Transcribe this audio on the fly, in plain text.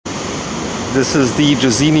This is the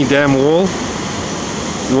Jazini Dam wall.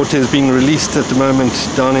 Water is being released at the moment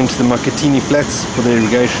down into the Makatini flats for the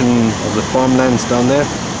irrigation of the farmlands down there.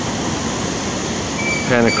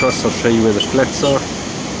 Pan across, I'll show you where the flats are.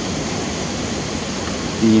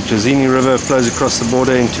 The Jazini River flows across the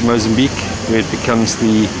border into Mozambique, where it becomes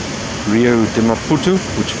the Rio de Maputo,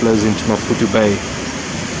 which flows into Maputo Bay.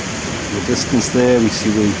 In the distance there we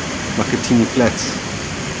see the Makatini flats.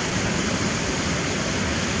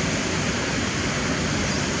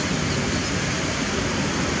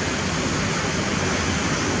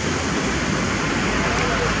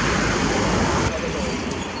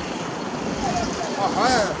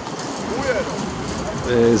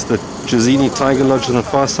 There's the Jazini Tiger Lodge on the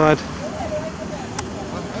far side.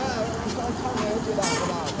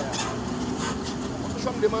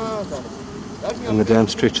 And the dam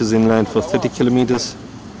stretches inland for 30 kilometers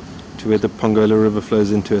to where the Pongola River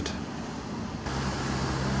flows into it.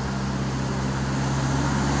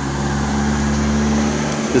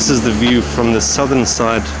 This is the view from the southern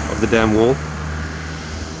side of the dam wall.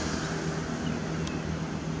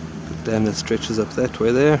 The dam that stretches up that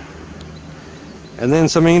way there. And then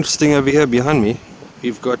something interesting over here behind me,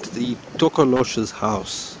 we've got the Tokoloshe's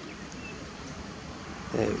house.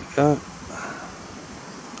 There we go.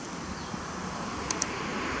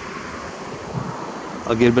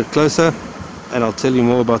 I'll get a bit closer and I'll tell you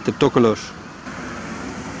more about the Tokoloshe.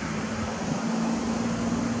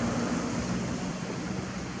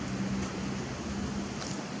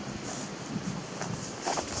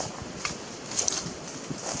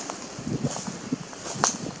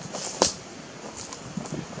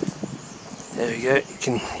 There we go, you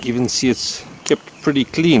can even see it's kept pretty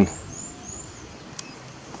clean.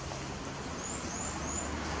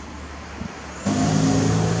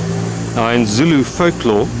 Now in Zulu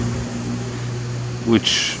folklore,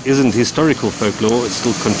 which isn't historical folklore, it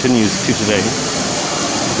still continues to today.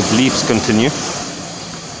 The beliefs continue.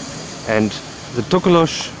 And the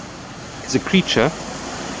Tokoloshe is a creature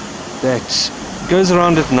that goes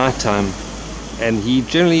around at night time, and he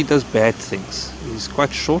generally does bad things. He's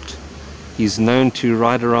quite short. He's known to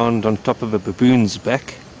ride around on top of a baboon's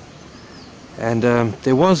back. And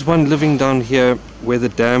there was one living down here where the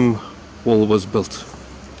dam wall was built.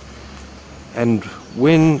 And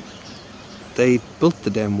when they built the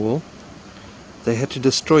dam wall, they had to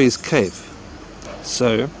destroy his cave.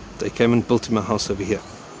 So they came and built him a house over here.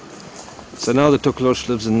 So now the Tokoloshe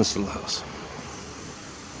lives in this little house.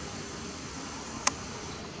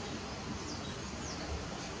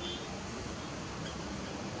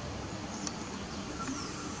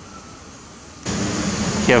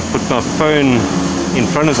 Here I've put my phone in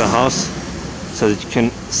front of the house so that you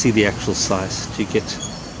can see the actual size. Do you get?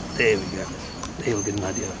 There we go. There you'll get an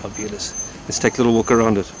idea of how big it is. Let's take a little walk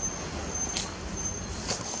around it.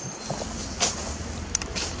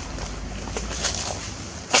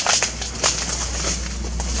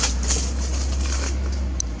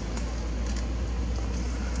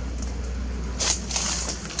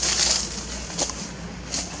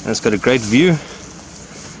 And it's got a great view.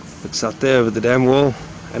 Looks out there over the dam wall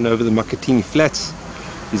and over the Makatini flats.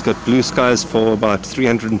 He's got blue skies for about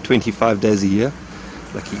 325 days a year.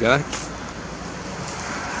 Lucky guy.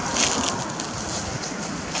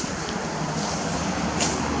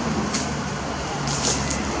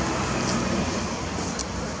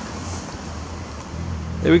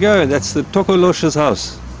 There we go, that's the Tokoloshe's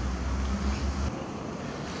house.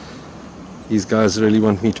 These guys really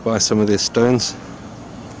want me to buy some of their stones.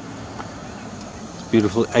 It's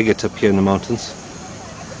beautiful agate up here in the mountains.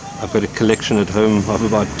 I've got a collection at home of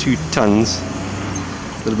about 2 tons.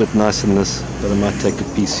 A little bit nice in this, but I might take a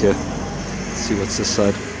piece here. Let's see what's this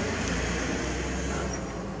side.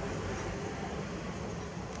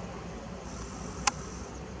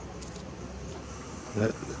 No,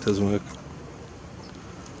 that doesn't work.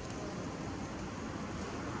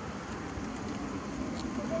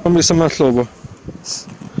 Kom vi sama hlobo.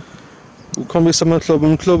 Kom vi sama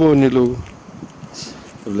hlobo nilo.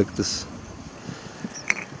 Look at this.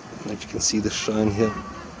 I don't know if you can see the shine here.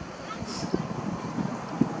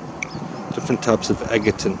 Different types of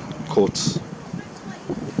agate and quartz.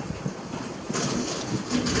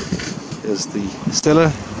 Here's the Stella.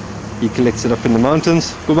 He collects it up in the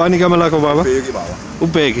mountains. Kubani gamalako baba?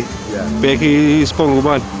 Ubegi. Yeah. Begi spong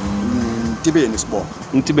kuban. Tibeni spong.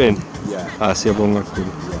 Tibeni. Yeah. Ah, siyabonga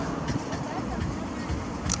kakhulu.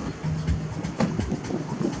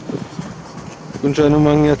 Kunjani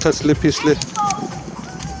uma ngiyathatha le piece le?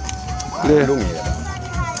 Kulungile.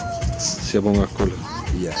 Siyabonga kakhulu.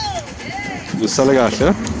 Yeah. Usale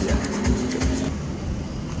kahle, Yeah.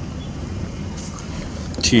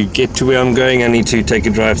 To get to where I'm going, I need to take a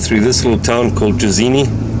drive through this little town called Jazini.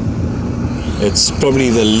 It's probably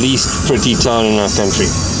the least pretty town in our country.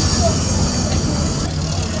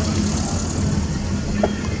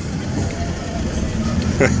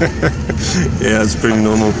 Yeah, it's pretty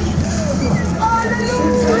normal.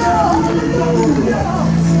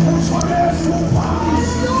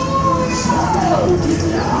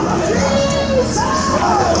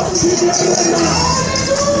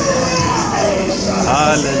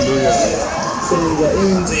 Hallelujah.